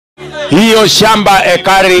Hiyo shamba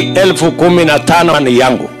ekari 15,000 ni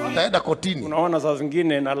yangu. Taenda kotini. Unaona saa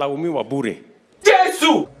zingine nalaumiwa bure.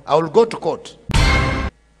 Yesu! I will go to court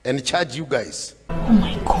and charge you guys. Oh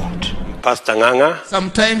my God. Pastor Nganga.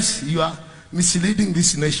 Sometimes you are misleading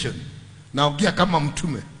this nation. Naongea kama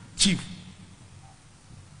mtume, chief.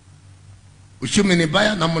 Uchumi ni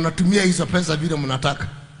baya na mnatumia hizo pesa vile mnataka.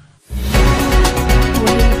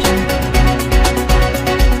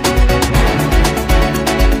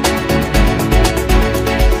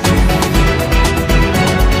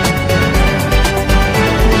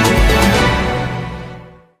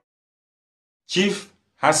 Chief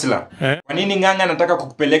Hasla, kwa nini Nganga anataka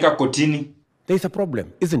kukupeleka kotini? There is a problem,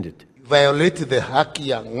 isn't it? Violate the haki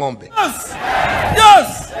ya ng'ombe. Yes!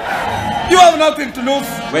 Yes! You have nothing to lose.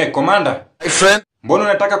 We, Commander. My friend. Mbona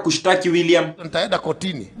unataka kushtaki William? Nitaenda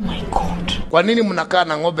kotini. Oh my God. Kwa nini mnakaa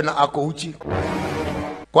na ng'ombe na ako uchi?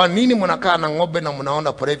 Kwa nini mnakaa na ng'ombe na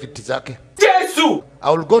mnaona private zake? Yesu!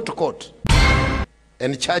 I will go to court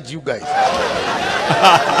and charge you guys.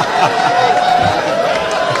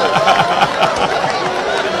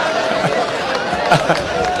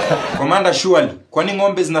 Commander, surely, kwani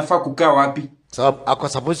ng'ombe zinafaa kukaa wapi? Sababu ako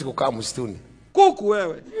supposed kukaa msituni. Kuku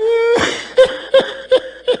wewe.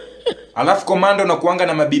 Alafu Commander, unakuanga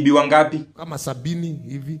na mabibi wangapi? Kama 70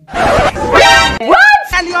 hivi.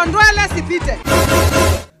 What? Aliondoa la sipite.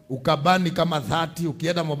 Ukabani kama 30,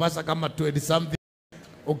 ukienda Mombasa kama 20 something.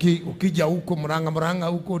 Ukija huko Murang'a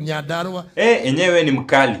huko Nyandarua. Enyewe ni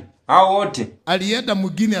mkali. Hao wote. Alienda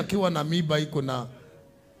mwingine akiwa na miba iko na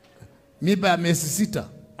miba ya miezi 6.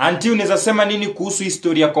 Auntie, unaweza sema nini kuhusu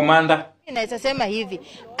historia Commander? Naweza sema hivi,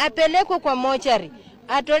 apelekwe kwa mochari,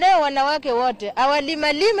 atolewe wanawake wote,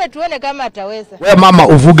 awalimalime tuone kama ataweza. Wewe mama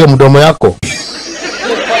uvuge mdomo yako.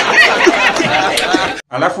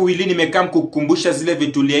 Alafu Willy, nimekaa kukukumbusha zile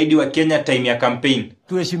vitu uliahidi wa Kenya time ya campaign.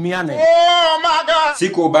 Tuheshimiane. Oh my God.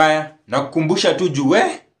 Siko ubaya, na kukumbusha tu juu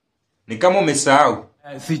ni kama umesahau.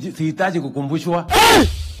 Sihitaji kukumbushwa.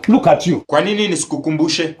 Look at you. Kwa nini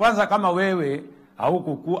nisikukumbushe? Kwanza kama wewe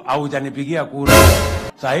haujanipigia kura,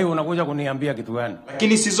 sasa hivi unakuja kuniambia kitu gani?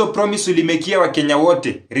 Lakini sizo promise ulimekia wa Kenya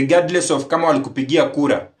wote regardless of kama walikupigia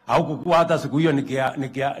kura. Haukukuwa hata siku hiyo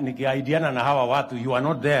nikiaidiana na hawa watu. You are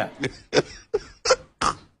not there.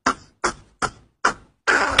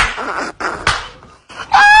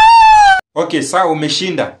 Okay, sawa,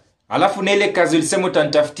 umeshinda. Alafu na ile kazi ulisema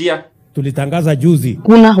utanitafutia. Tulitangaza juzi.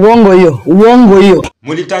 Kuna uongo hiyo.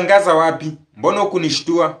 Mulitangaza wapi? Mbona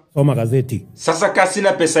hukunishtua? Soma gazeti. Sasa kasi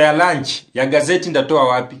sina pesa ya lunch, ya gazeti ndatoa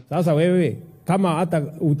wapi? Sasa wewe kama hata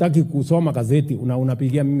utaki kusoma gazeti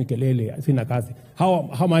unapigia mimi kelele, sina kazi. How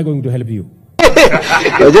am I going to help you?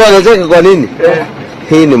 Unajua anacheka kwa nini?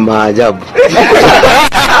 Hii ni maajabu.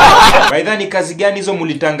 Baidha, ni kazi gani hizo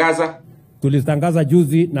mulitangaza? Tulitangaza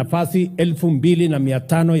juzi nafasi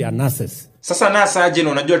 2,500 ya nurses. Sasa nasa aje,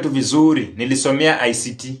 na unajua tu vizuri nilisomea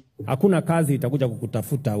ICT. Hakuna kazi itakuja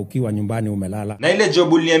kukutafuta ukiwa nyumbani umelala. Na ile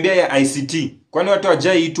job uliniambia ya ICT, kwani watu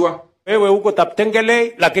hawajaiitwa? Wewe huko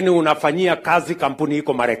Taptengele, lakini unafanyia kazi kampuni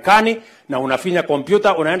iko Marekani na unafinya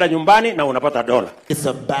kompyuta, unaenda nyumbani na unapata dola. It's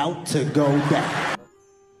about to go back.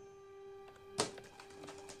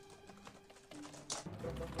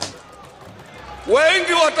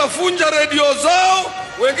 Wengi watafunja radio zao,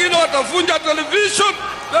 wengine watafunja television.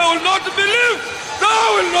 They will not believe.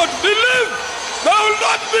 They will not believe. They will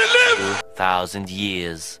not believe. 1,000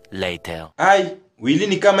 years later. Ai, Willy,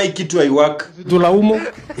 ni kama hii kitu haiwaka. Tulaumu.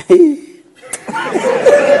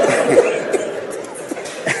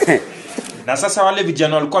 Na sasa wale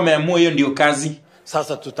vijana walikuwa wameamua hiyo ndio kazi.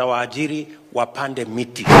 Sasa tutawaajiri wapande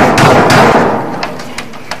miti.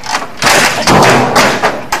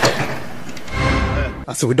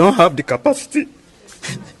 So we don't have the capacity.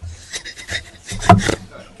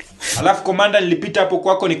 Alafu Commander, nilipita hapo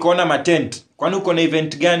kwako nikaona matent. Kwani uko na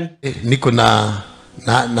event gani? Niko na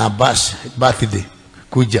birthday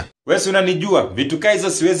kuja. Wewe unanijua, vitu kai hizo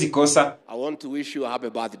siwezi kosa. I want to wish you a happy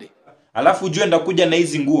birthday. Alafu ujue ndakuja na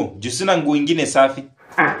hizi nguo, juu sina nguo nyingine safi.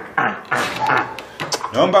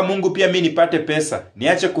 Naomba Mungu pia mimi nipate pesa,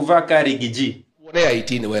 niache kuvaa kama Riggy. Kuonea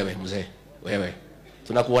 18 wewe mzee. Wewe.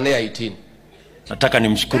 Tunakuonea 18. Nataka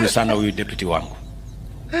nimshukuru sana huyu deputy wangu.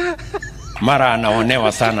 Mara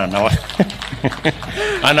anaonewa sana na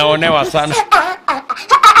anaonewa sana.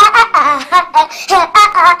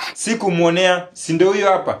 Sikumuonea, si ndio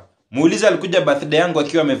huyo hapa. Muulize alikuja birthday yangu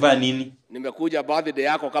akiwa amevaa nini? Nimekuja birthday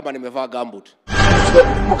yako kama nimevaa gumboot.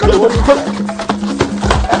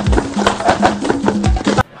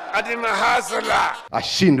 Adima hasala.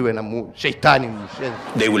 Ashindwe na shetani mshenzi.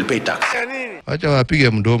 They will pay tax. Acha wapige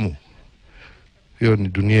mdomo. Hiyo ni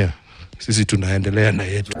dunia. sisi tunaendelea na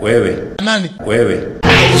yetu. Wewe. Nani? Wewe.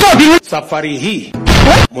 Safari hii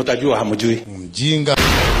mtajua hamjui. Mjinga.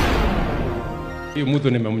 Huyu mtu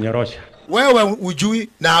nimemnyorosha. Wewe ujui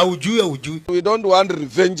na ujui. We don't want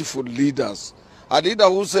revengeful leaders. A leader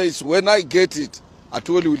who says, when I get it,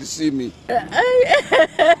 Atwoli will see me.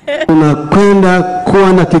 Tunakwenda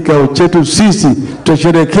kuwa na kikao chetu sisi,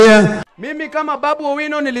 tutasherehekea. Mimi kama Babu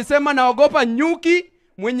Owino nilisema naogopa nyuki,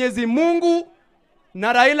 Mwenyezi Mungu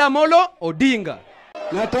na Raila Molo Odinga.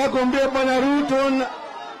 Nataka kuambia Bwana Ruto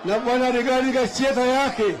na Bwana Riggy Gacheta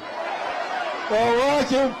yake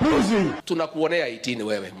waache upuzi. Tunakuonea 18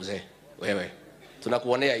 wewe mzee. Wewe.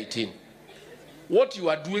 Tunakuonea 18. What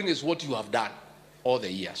you are doing is what you have done all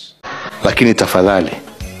the years. Lakini tafadhali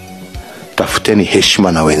tafuteni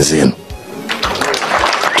heshima na wenzenu.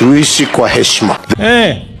 Tuishi kwa heshima.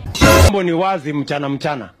 Mambo ni wazi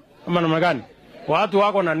mchana. Kama namna gani? Watu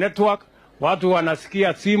wako na network, watu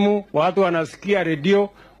wanasikia simu, watu wanasikia radio,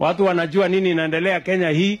 watu wanajua nini inaendelea Kenya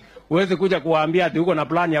hii. Uweze kuja kuwaambia ati uko na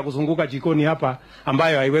plan ya kuzunguka jikoni hapa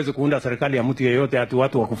ambayo haiwezi kuunda serikali ya mtu yeyote ati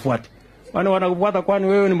watu wakufuate. Wanakufuata kwani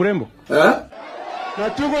wewe ni mrembo? Na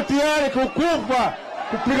tuko tayari kukufa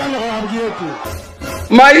kupigana kwa haki yetu.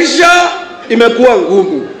 Maisha imekuwa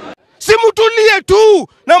ngumu. Simtulie tu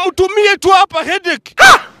na mtumie tu hapa headache.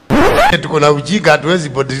 Tuko na ujinga, hatuwezi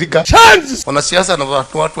bodilika. Wanasiasa na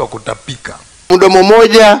watu wa kutapika. Mdomo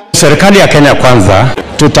moja. Serikali ya Kenya kwanza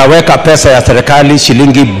tutaweka pesa ya serikali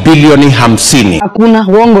shilingi bilioni 50. Hakuna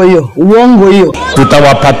uongo hiyo.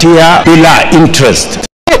 Tutawapatia bila interest.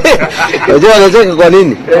 Unajua anacheka kwa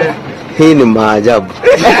nini? Hii ni maajabu.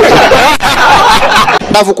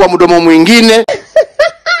 Alafu kwa mdomo mwingine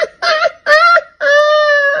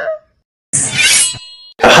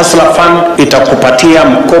Hustler Fund itakupatia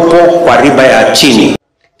mkopo kwa riba ya chini.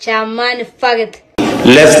 Chamani faggot.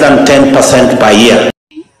 Less than 10% per year.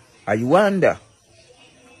 I wonder.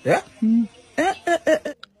 Yeah?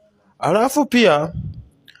 Alafu pia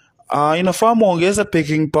inafaa muongeze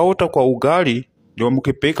baking powder kwa ugali ndio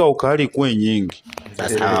mkipika ugali kuwe nyingi.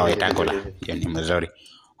 Sasa wewe tangola. Hiyo ni mzuri.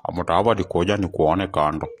 Amutaba dikoja ni kuone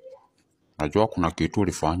kando. Najua kuna kitu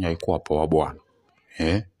ulifanya iko hapo bwana.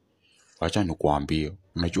 Acha nikuambie.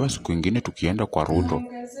 Unajua siku nyingine tukienda kwa Ruto,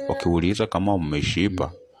 wakiuliza kama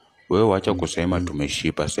umeshiba, wewe wacha kusema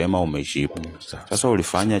tumeshiba, sema umeshiba. Sasa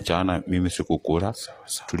ulifanya jana mimi sikukula.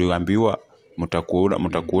 Tuliambiwa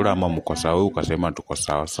mtakula ama mko sawa, ukasema tuko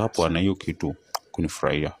sawa. Sasa bwana hiyo kitu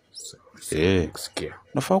kunifurahia.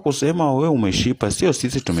 Nafaa kusema wewe umeshiba, sio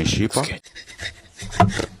sisi tumeshiba.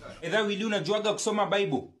 Edha wili unajuaga kusoma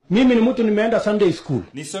Bible? Mimi ni mtu nimeenda Sunday school.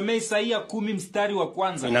 Nisomee Isaia 10 mstari wa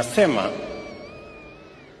kwanza. Inasema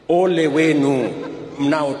ole wenu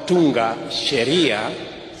mnaotunga sheria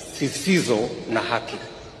zisizo na haki.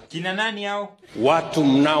 Kina nani hao? Watu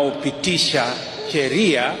mnaopitisha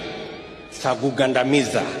sheria za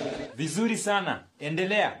kugandamiza. Vizuri sana.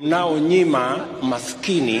 Endelea. Mnaonyima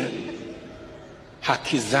maskini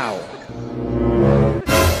haki zao.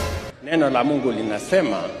 Neno la Mungu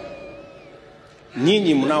linasema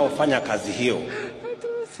nyinyi mnaofanya kazi hiyo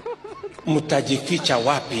mtajificha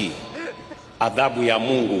wapi adhabu ya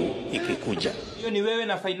Mungu ikikuja? Hiyo ni wewe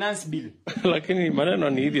na finance bill. Lakini maneno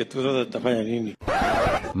ni hivyo tu, sasa tutafanya nini?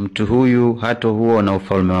 Mtu huyu hato huo na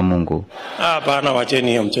ufalme wa Mungu. Hapana, wacheni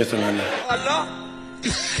hiyo mchezo nani.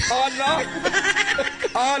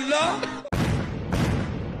 Allah.